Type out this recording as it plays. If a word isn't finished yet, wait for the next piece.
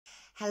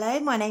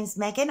Hello, my name's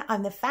Megan.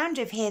 I'm the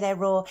founder of Here They're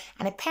Raw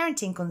and a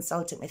parenting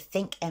consultant with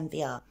Think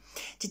NVR.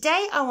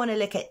 Today I want to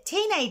look at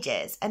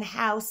teenagers and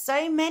how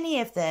so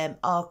many of them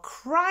are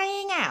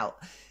crying out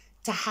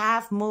to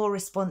have more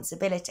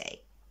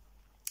responsibility.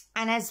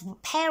 And as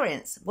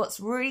parents, what's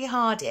really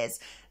hard is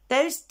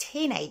those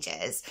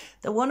teenagers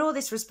that want all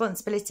this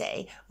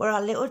responsibility were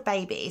our little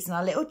babies and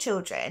our little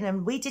children,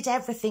 and we did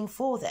everything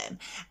for them.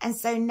 And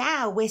so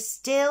now we're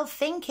still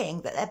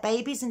thinking that they're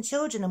babies and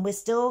children, and we're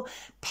still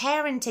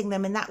parenting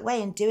them in that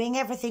way and doing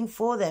everything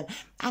for them.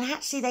 And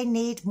actually they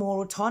need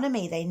more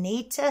autonomy. They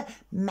need to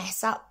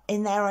mess up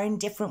in their own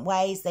different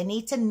ways. They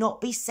need to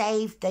not be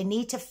saved. They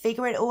need to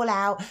figure it all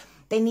out.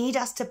 They need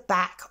us to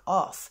back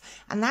off.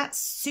 And that's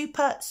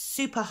super,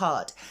 super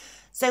hard.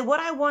 So what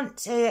I want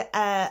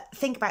to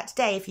think about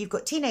today, if you've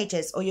got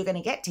teenagers or you're going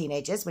to get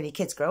teenagers when your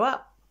kids grow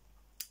up,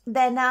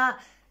 then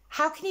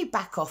how can you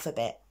back off a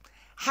bit?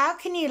 How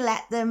can you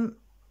let them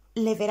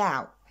live it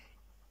out?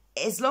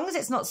 As long as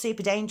it's not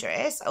super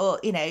dangerous or,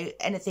 you know,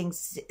 anything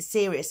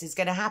serious is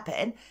going to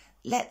happen,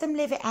 let them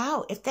live it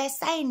out. If they're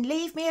saying,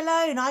 leave me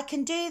alone, I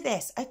can do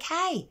this.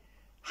 Okay,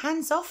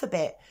 hands off a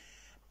bit.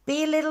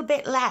 Be a little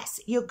bit less.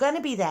 You're going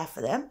to be there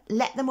for them.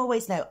 Let them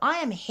always know, I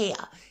am here.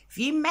 If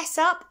you mess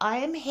up, I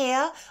am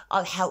here.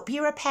 I'll help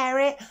you repair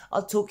it.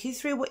 I'll talk you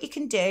through what you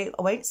can do.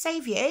 I won't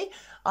save you.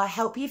 I'll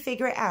help you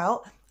figure it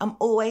out. I'm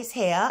always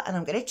here and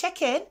I'm going to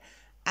check in.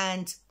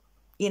 And,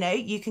 you know,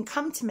 you can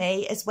come to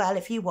me as well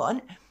if you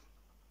want.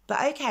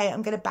 But okay,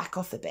 I'm going to back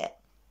off a bit.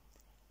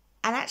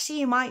 And actually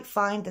you might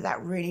find that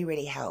that really,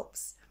 really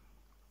helps.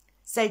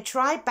 So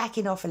try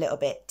backing off a little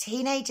bit.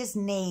 Teenagers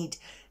need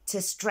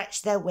to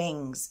stretch their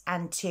wings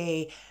and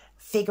to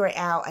figure it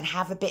out and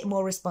have a bit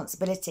more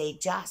responsibility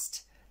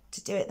just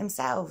to do it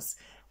themselves.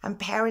 And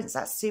parents,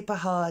 that's super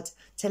hard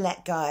to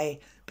let go.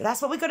 But that's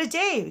what we've got to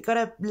do. We've got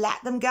to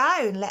let them go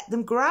and let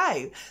them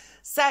grow.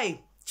 So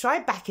try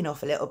backing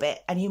off a little bit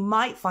and you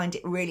might find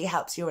it really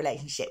helps your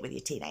relationship with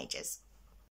your teenagers.